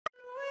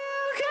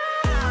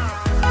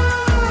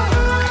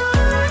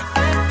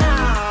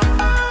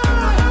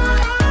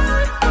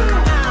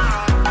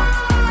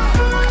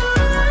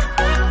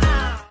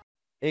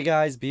Hey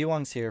guys,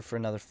 BwongZzZ here for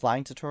another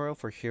flying tutorial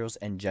for Heroes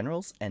and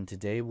Generals, and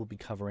today we'll be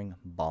covering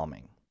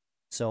bombing.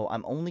 So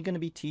I'm only going to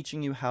be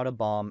teaching you how to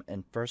bomb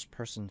in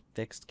first-person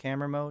fixed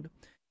camera mode.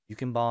 You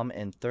can bomb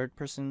in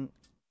third-person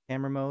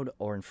camera mode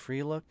or in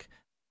free look,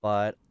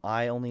 but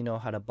I only know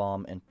how to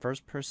bomb in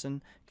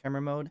first-person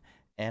camera mode,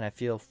 and I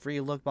feel free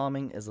look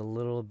bombing is a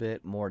little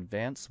bit more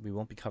advanced. We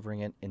won't be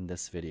covering it in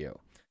this video.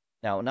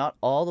 Now, not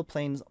all the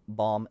planes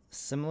bomb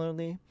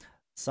similarly.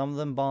 Some of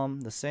them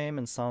bomb the same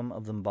and some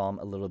of them bomb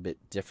a little bit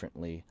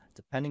differently,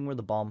 depending where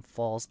the bomb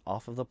falls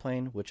off of the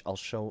plane, which I'll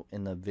show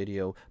in the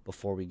video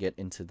before we get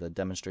into the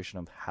demonstration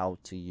of how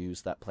to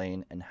use that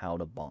plane and how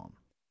to bomb.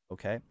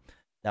 Okay?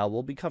 Now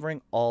we'll be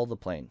covering all the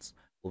planes.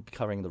 We'll be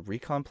covering the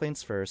recon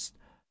planes first,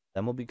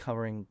 then we'll be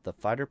covering the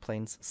fighter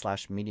planes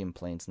 / medium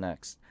planes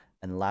next,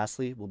 and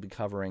lastly we'll be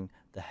covering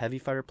the heavy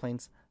fighter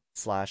planes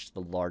 / the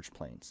large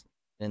planes.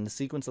 And in the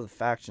sequence of the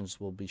factions,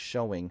 we'll be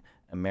showing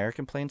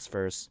American planes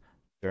first,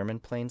 German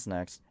planes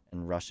next,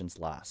 and Russians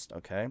last,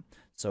 okay?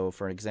 So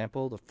for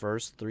example, the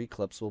first 3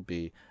 clips will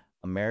be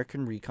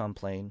American recon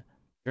plane,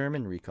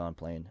 German recon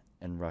plane,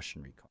 and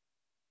Russian recon.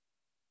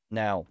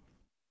 Now,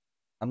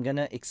 I'm going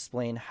to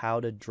explain how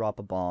to drop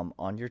a bomb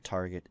on your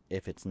target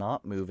if it's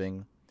not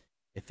moving,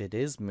 if it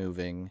is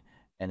moving,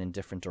 and in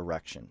different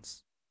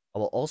directions. I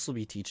will also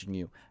be teaching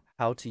you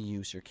how to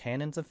use your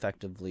cannons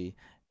effectively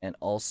and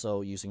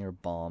also using your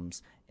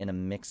bombs in a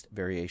mixed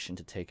variation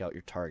to take out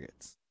your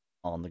targets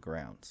on the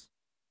ground.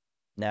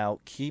 Now,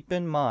 keep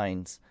in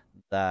mind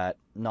that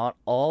not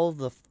all of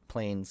the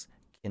planes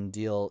can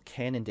deal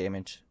cannon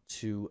damage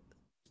to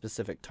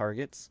specific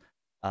targets,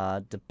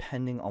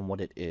 depending on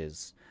what it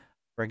is.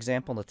 For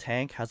example, the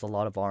tank has a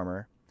lot of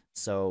armor,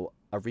 so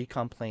a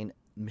recon plane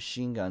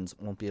machine guns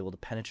won't be able to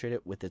penetrate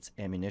it with its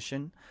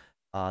ammunition.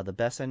 The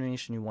best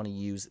ammunition you want to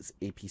use is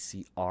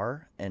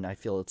APCR, and I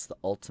feel it's the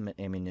ultimate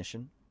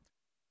ammunition.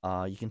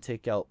 You can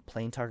take out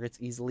plane targets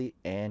easily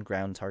and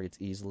ground targets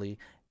easily,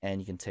 and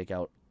you can take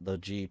out the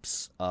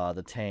jeeps,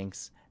 the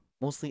tanks,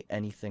 mostly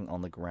anything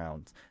on the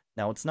ground.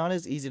 Now, it's not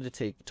as easy to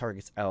take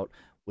targets out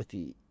with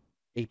the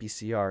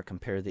APCR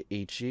compared to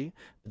the HE.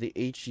 The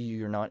HE,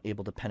 you're not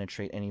able to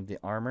penetrate any of the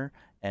armor,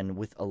 and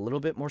with a little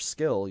bit more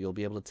skill, you'll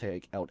be able to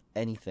take out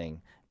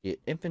anything, be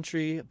it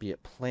infantry, be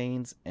it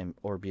planes,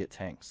 or be it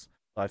tanks.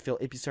 So I feel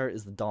APCR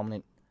is the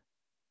dominant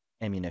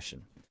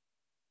ammunition.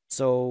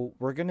 So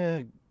we're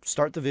gonna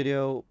start the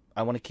video.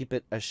 I want to keep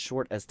it as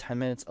short as 10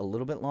 minutes, a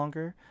little bit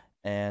longer.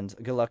 And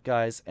good luck,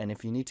 guys. And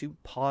if you need to,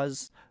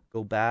 pause,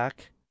 go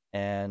back,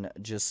 and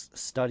just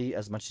study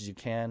as much as you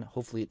can.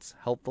 Hopefully it's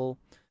helpful.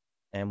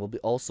 And we'll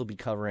also be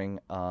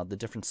covering the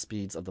different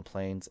speeds of the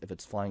planes, if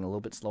it's flying a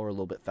little bit slower, a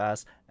little bit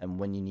fast, and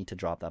when you need to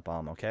drop that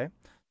bomb, okay?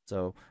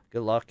 So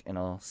good luck, and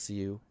I'll see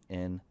you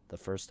in the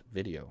first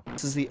video.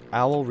 This is the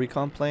Owl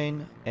recon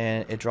plane,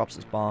 and it drops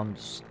its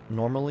bombs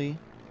normally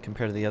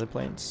compared to the other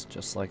planes,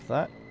 just like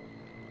that.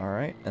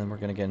 Alright, and we're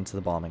going to get into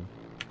the bombing.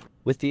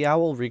 With the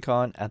Owl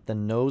recon, at the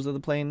nose of the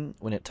plane,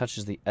 when it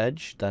touches the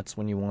edge, that's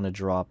when you want to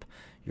drop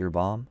your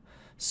bomb.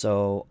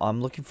 So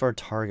I'm looking for a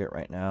target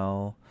right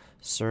now,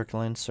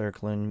 circling,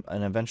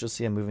 and eventually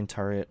see a moving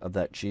target of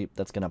that Jeep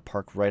that's going to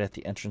park right at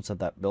the entrance of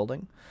that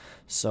building.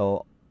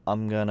 So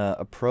I'm going to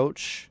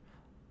approach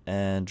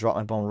and drop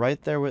my bomb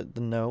right there with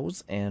the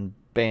nose, and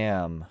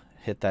bam,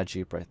 hit that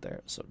Jeep right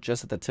there. So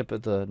just at the tip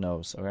of the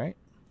nose, alright?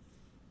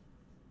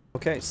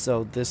 Okay,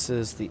 so this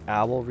is the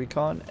Owl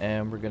recon,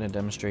 and we're going to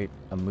demonstrate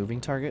a moving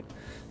target.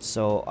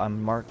 So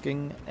I'm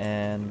marking,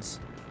 and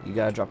you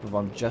gotta drop your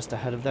bomb just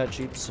ahead of that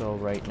Jeep, so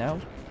right now.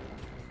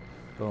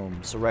 Boom.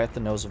 So right at the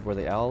nose of where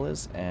the Owl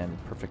is, and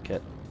perfect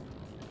hit.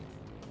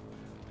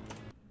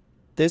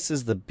 This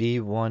is the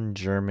B1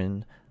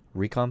 German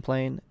recon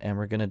plane, and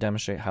we're going to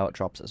demonstrate how it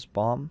drops its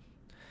bomb.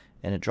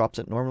 And it drops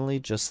it normally,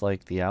 just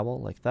like the Owl,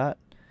 like that.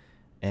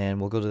 And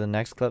we'll go to the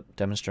next clip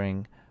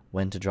demonstrating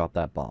when to drop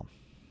that bomb.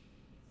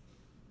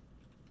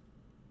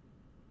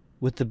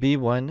 With the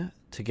B1,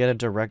 to get a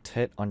direct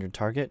hit on your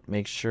target,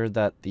 make sure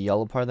that the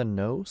yellow part of the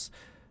nose,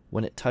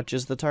 when it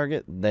touches the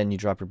target, then you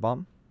drop your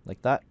bomb,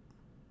 like that.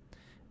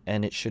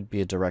 And it should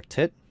be a direct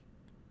hit.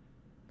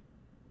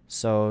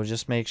 So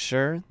just make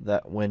sure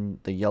that when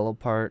the yellow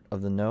part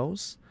of the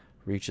nose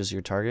reaches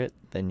your target,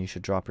 then you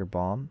should drop your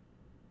bomb.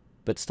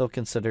 But still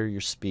consider your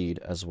speed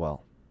as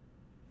well.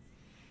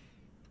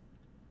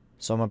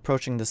 So I'm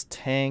approaching this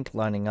tank,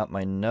 lining up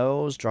my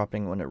nose,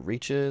 dropping when it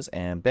reaches,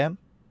 and bam.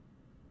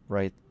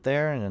 Right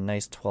there, and a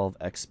nice 12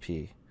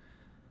 XP.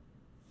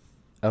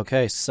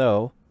 Okay,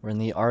 so we're in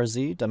the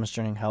RZ,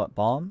 demonstrating how it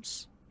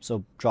bombs.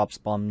 So drops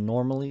bomb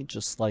normally,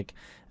 just like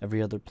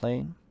every other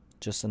plane,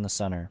 just in the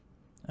center.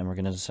 And we're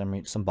going to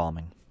disseminate some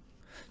bombing.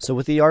 So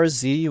with the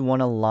RZ, you want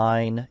to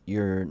line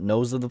your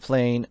nose of the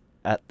plane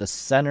at the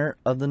center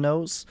of the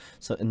nose,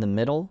 so in the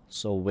middle.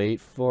 So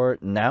wait for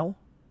it now.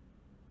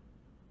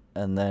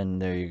 And then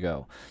there you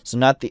go. So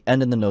not the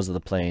end of the nose of the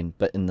plane,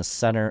 but in the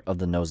center of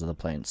the nose of the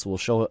plane. So we'll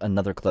show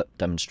another clip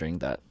demonstrating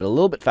that, but a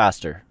little bit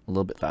faster,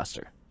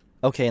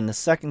 Okay, in the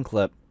second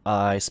clip,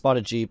 I spot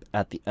a Jeep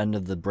at the end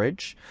of the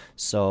bridge,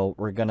 so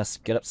we're gonna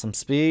get up some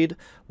speed,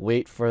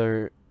 wait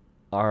for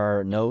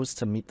our nose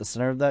to meet the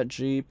center of that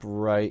Jeep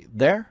right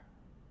there,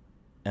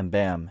 and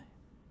bam.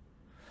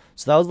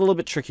 So that was a little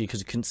bit tricky because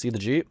you couldn't see the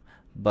Jeep,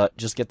 but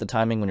just get the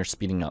timing when you're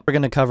speeding up. We're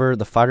going to cover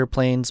the fighter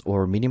planes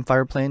or medium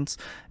fighter planes,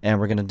 and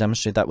we're going to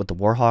demonstrate that with the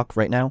Warhawk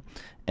right now.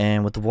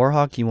 And with the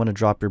Warhawk, you want to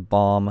drop your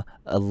bomb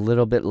a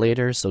little bit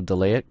later, so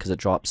delay it because it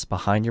drops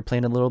behind your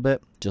plane a little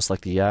bit, just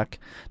like the Yak.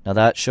 Now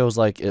that shows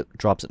like it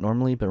drops it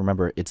normally, but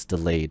remember, it's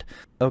delayed.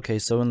 Okay,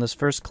 so in this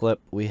first clip,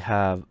 we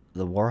have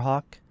the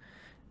Warhawk,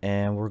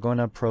 and we're going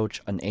to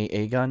approach an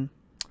AA gun,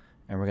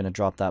 and we're going to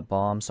drop that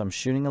bomb. So I'm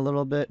shooting a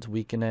little bit to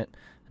weaken it,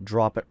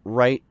 drop it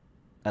right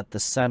at the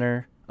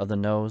center of the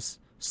nose,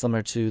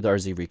 similar to the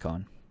RZ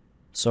Recon.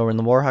 So we're in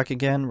the Warhawk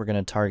again. We're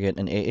going to target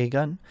an AA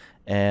gun,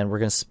 and we're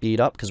going to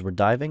speed up because we're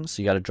diving,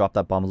 so you got to drop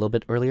that bomb a little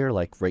bit earlier,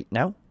 like right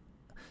now.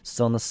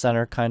 Still in the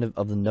center kind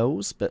of the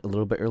nose, but a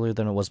little bit earlier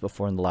than it was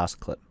before in the last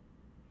clip.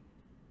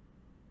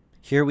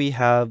 Here we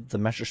have the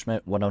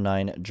Messerschmitt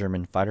 109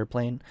 German fighter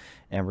plane,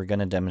 and we're going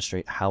to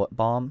demonstrate how it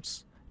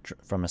bombs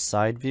from a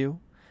side view,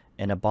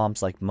 and it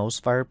bombs like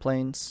most fighter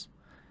planes.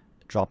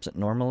 It drops it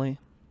normally.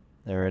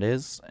 There it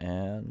is,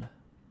 and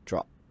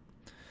drop.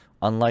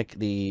 Unlike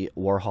the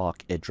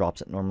Warhawk, it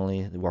drops it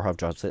normally. The Warhawk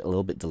drops it a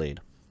little bit delayed.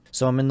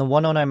 So I'm in the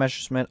 109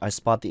 Messerschmitt. I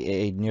spot the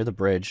AA near the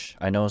bridge.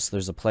 I notice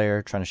there's a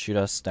player trying to shoot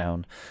us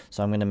down.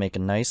 So I'm going to make a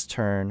nice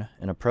turn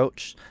and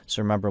approach.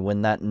 So remember,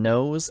 when that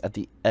nose at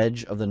the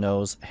edge of the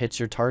nose hits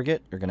your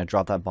target, you're going to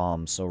drop that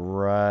bomb. So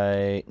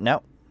right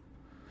now.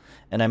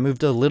 And I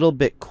moved a little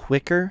bit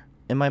quicker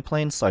in my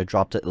plane, so I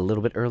dropped it a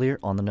little bit earlier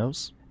on the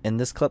nose. In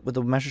this clip with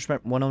the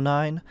Messerschmitt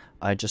 109,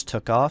 I just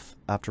took off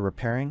after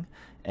repairing,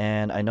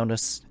 and I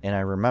noticed and I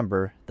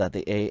remember that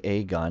the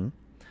AA gun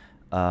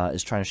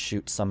is trying to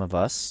shoot some of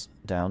us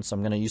down. So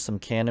I'm going to use some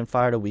cannon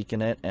fire to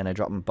weaken it, and I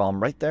drop my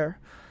bomb right there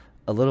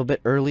a little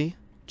bit early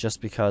just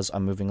because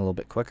I'm moving a little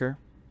bit quicker.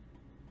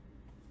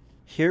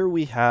 Here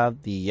we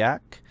have the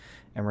Yak,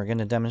 and we're going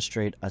to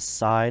demonstrate a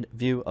side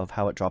view of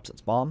how it drops its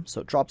bomb.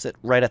 So it drops it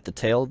right at the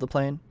tail of the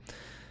plane,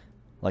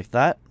 like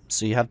that.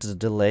 So you have to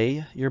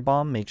delay your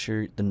bomb, make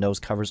sure the nose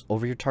covers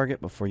over your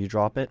target before you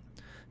drop it.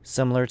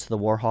 Similar to the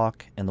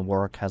Warhawk, and the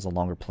Warhawk has a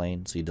longer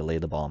plane, so you delay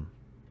the bomb.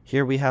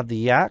 Here we have the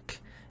Yak,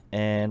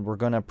 and we're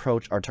going to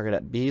approach our target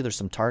at B. There's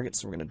some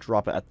targets, so we're going to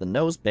drop it at the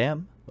nose,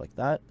 bam, like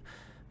that.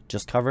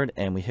 Just covered,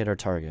 and we hit our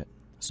target.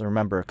 So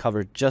remember,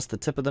 cover just the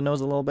tip of the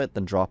nose a little bit,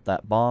 then drop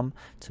that bomb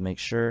to make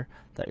sure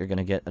that you're going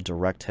to get a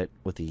direct hit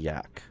with the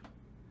Yak.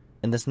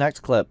 In this next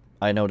clip,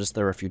 I noticed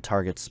there were a few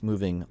targets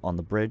moving on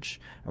the bridge,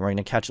 and we're going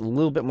to catch a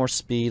little bit more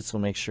speed, so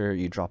make sure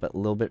you drop it a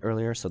little bit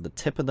earlier. So the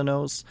tip of the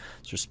nose,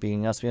 so we're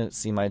speeding up,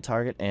 see my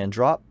target, and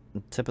drop,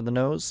 tip of the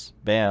nose,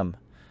 bam.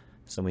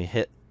 So we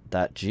hit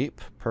that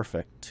Jeep,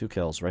 perfect, 2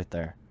 kills right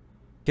there.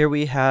 Here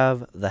we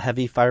have the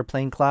heavy fighter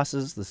plane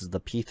classes. This is the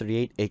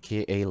P-38,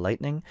 aka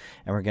Lightning,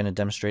 and we're going to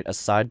demonstrate a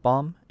side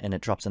bomb, and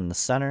it drops in the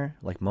center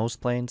like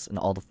most planes, and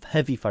all the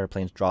heavy fighter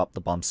planes drop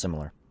the bomb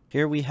similar.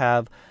 Here we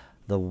have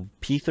the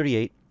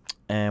P-38,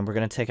 and we're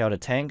going to take out a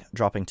tank,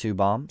 dropping 2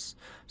 bombs.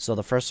 So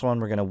the first one,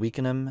 we're going to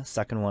weaken him.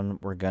 Second one,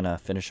 we're going to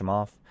finish him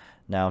off.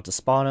 Now to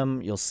spawn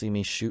him, you'll see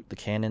me shoot the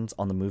cannons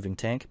on the moving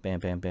tank. Bam,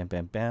 bam, bam,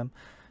 bam, bam.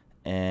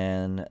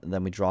 And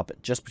then we drop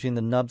it just between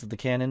the nubs of the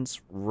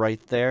cannons right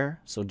there.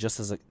 So just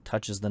as it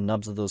touches the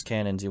nubs of those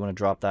cannons, you want to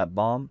drop that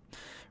bomb.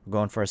 We're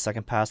going for a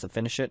second pass to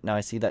finish it. Now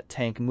I see that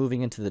tank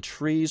moving into the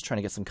trees, trying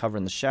to get some cover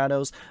in the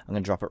shadows. I'm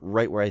going to drop it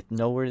right where I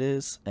know where it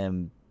is.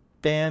 And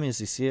bam, as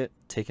you see it,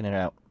 taking it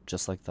out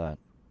just like that.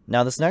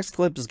 Now this next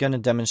clip is going to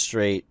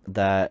demonstrate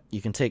that you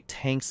can take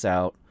tanks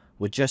out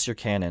with just your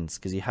cannons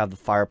because you have the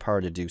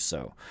firepower to do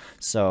so.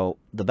 So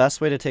the best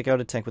way to take out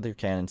a tank with your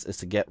cannons is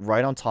to get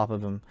right on top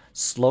of him,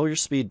 slow your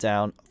speed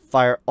down,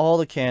 fire all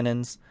the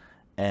cannons,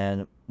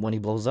 and when he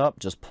blows up,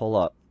 just pull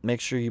up.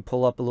 Make sure you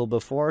pull up a little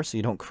before so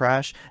you don't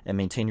crash, and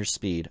maintain your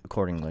speed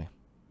accordingly.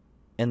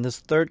 In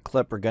this third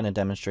clip, we're going to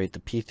demonstrate the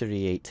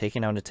P-38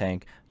 taking out a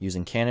tank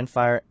using cannon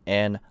fire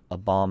and a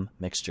bomb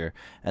mixture.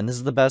 And this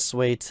is the best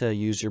way to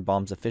use your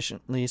bombs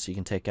efficiently so you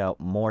can take out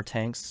more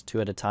tanks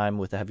 2 at a time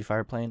with a heavy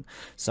fire plane.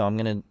 So I'm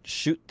going to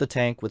shoot the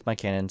tank with my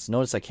cannons.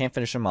 Notice I can't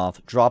finish him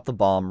off. Drop the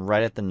bomb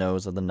right at the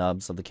nose of the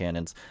nubs of the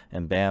cannons,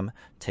 and bam,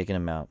 taking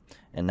him out.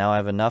 And now I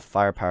have enough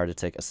firepower to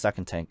take a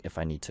second tank if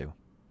I need to.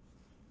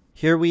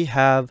 Here we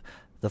have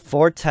the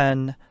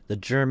 410, the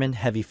German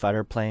heavy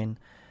fighter plane.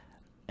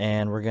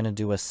 And we're going to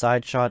do a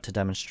side shot to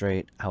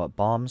demonstrate how it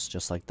bombs,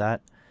 just like that.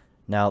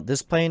 Now,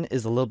 this plane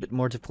is a little bit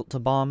more difficult to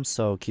bomb,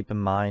 so keep in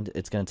mind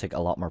it's going to take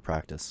a lot more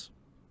practice.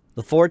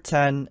 The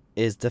 410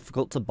 is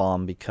difficult to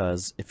bomb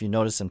because if you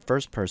notice in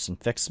first person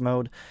fixed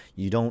mode,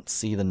 you don't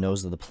see the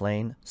nose of the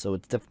plane, so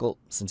it's difficult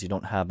since you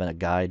don't have a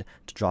guide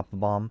to drop a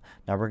bomb.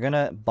 Now we're going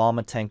to bomb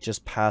a tank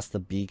just past the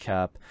B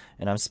cap,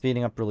 and I'm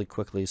speeding up really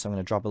quickly, so I'm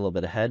going to drop a little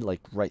bit ahead,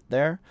 like right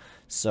there.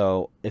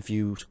 So if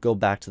you go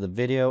back to the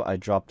video, I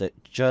dropped it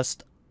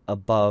just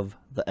above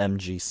the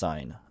MG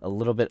sign, a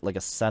little bit like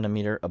a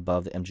centimeter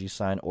above the MG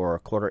sign, or a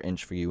 1/4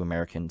 inch for you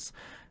Americans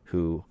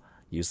who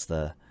use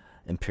the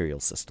Imperial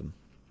system.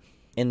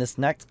 In this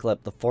next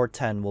clip, the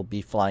 410 will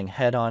be flying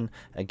head-on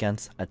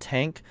against a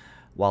tank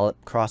while it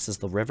crosses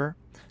the river.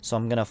 So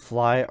I'm going to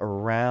fly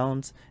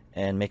around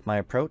and make my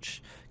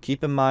approach.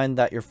 Keep in mind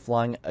that you're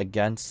flying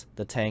against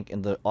the tank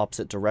in the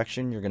opposite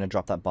direction. You're going to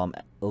drop that bomb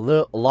a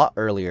lot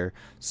earlier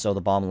so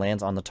the bomb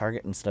lands on the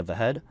target instead of the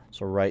head.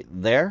 So right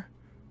there,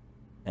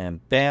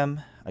 and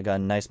bam, I got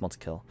a nice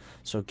multi-kill.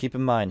 So keep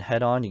in mind,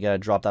 head-on, you got to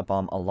drop that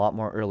bomb a lot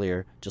more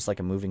earlier, just like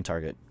a moving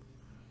target.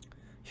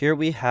 Here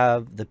we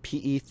have the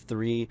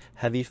PE-3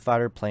 heavy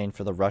fighter plane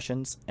for the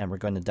Russians, and we're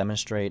going to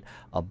demonstrate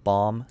a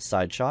bomb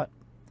side shot.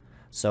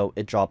 So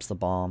it drops the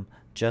bomb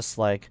just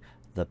like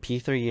the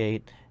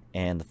P-38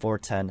 and the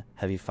 410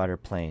 heavy fighter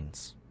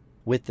planes.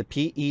 With the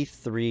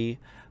PE-3,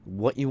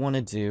 what you want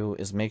to do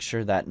is make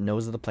sure that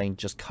nose of the plane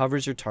just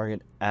covers your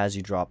target as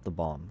you drop the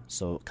bomb.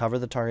 So cover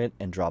the target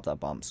and drop that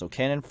bomb. So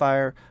cannon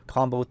fire,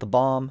 combo with the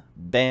bomb,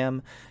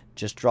 bam,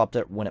 just dropped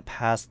it when it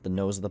passed the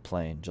nose of the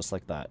plane, just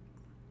like that.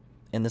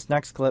 In this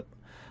next clip,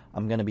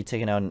 I'm going to be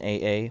taking out an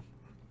AA,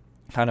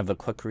 kind of a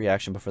quick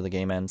reaction before the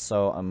game ends.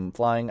 So I'm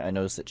flying, I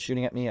notice it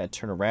shooting at me, I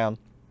turn around,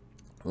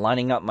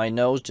 lining up my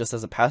nose just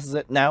as it passes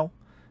it now,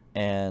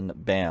 and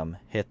bam,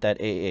 hit that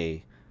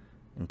AA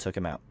and took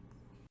him out.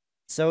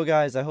 So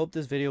guys, I hope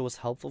this video was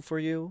helpful for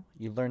you.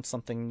 You learned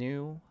something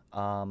new.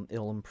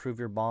 It'll improve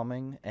your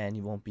bombing, and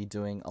you won't be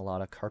doing a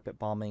lot of carpet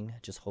bombing,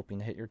 just hoping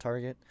to hit your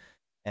target.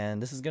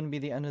 And this is going to be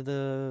the end of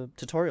the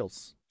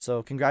tutorials.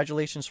 So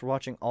congratulations for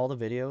watching all the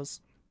videos.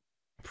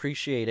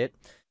 Appreciate it.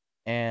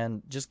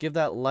 And just give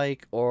that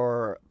like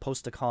or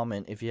post a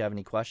comment if you have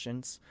any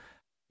questions.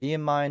 Be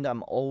in mind,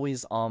 I'm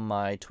always on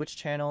my Twitch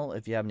channel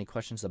if you have any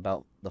questions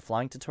about the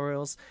flying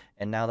tutorials.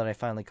 And now that I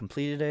finally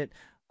completed it,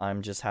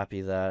 I'm just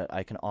happy that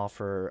I can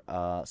offer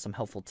some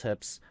helpful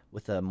tips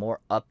with a more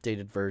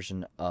updated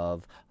version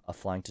of a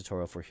flying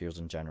tutorial for Heroes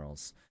and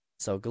Generals.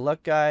 So good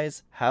luck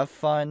guys, have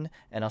fun,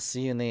 and I'll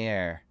see you in the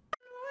air.